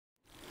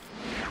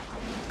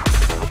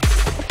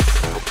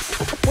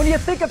you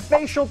think of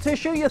facial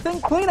tissue, you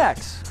think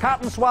Kleenex.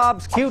 Cotton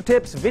swabs,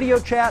 Q-tips, video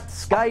chat,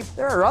 Skype.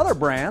 There are other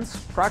brands.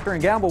 Procter &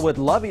 Gamble would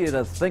love you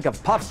to think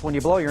of puffs when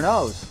you blow your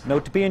nose.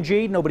 Note to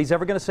P&G, nobody's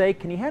ever going to say,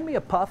 can you hand me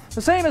a puff?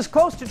 The same is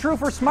close to true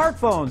for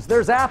smartphones.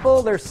 There's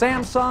Apple, there's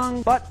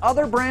Samsung, but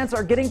other brands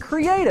are getting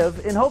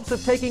creative in hopes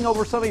of taking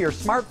over some of your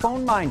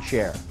smartphone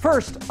mindshare.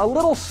 First, a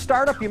little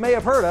startup you may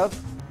have heard of,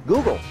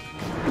 Google.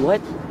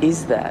 What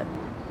is that?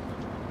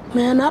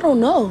 Man, I don't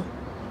know.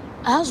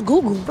 Ask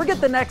Google. Forget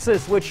the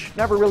Nexus, which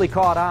never really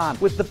caught on.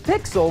 With the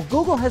Pixel,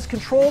 Google has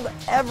controlled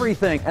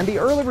everything, and the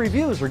early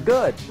reviews are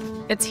good.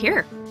 It's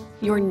here,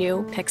 your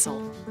new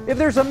Pixel. If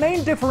there's a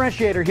main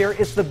differentiator here,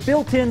 it's the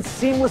built-in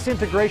seamless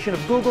integration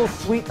of Google's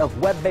suite of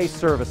web-based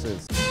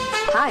services.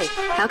 Hi,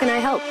 how can I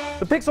help?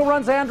 The Pixel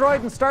runs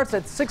Android and starts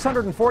at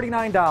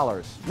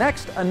 $649.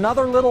 Next,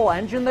 another little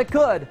engine that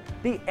could,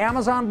 the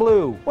Amazon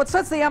Blue. What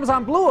sets the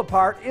Amazon Blue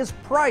apart is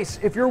price.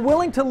 If you're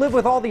willing to live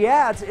with all the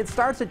ads, it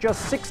starts at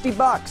just 60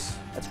 bucks.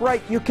 That's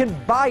right, you can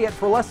buy it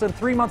for less than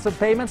 3 months of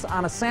payments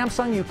on a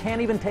Samsung you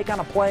can't even take on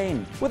a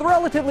plane. With a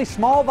relatively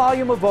small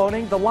volume of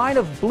voting, the line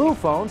of Blue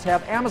phones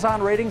have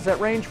Amazon ratings that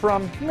range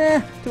from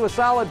meh to a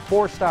solid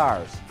 4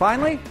 stars.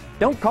 Finally,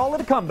 don't call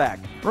it a comeback.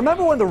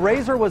 Remember when the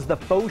Razr was the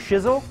faux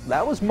shizzle?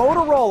 That was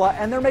Motorola,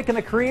 and they're making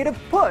a creative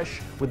push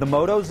with the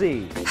Moto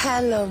Z.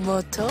 Hello,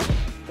 Moto.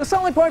 The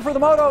selling point for the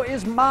Moto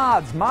is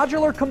mods,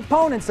 modular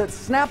components that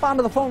snap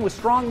onto the phone with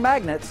strong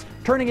magnets,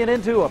 turning it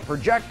into a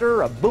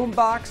projector, a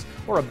boombox,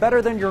 or a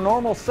better than your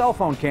normal cell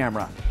phone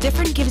camera.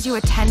 Different gives you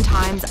a 10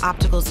 times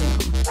optical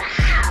zoom.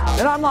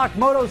 An unlocked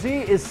Moto Z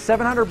is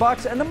 700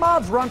 bucks, and the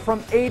mods run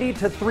from $80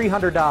 to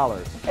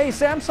 $300. Hey,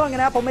 Samsung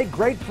and Apple make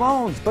great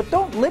phones, but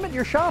don't limit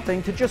your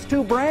shopping to just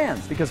 2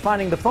 brands, because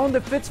finding the phone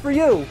that fits for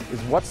you is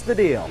what's the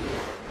deal.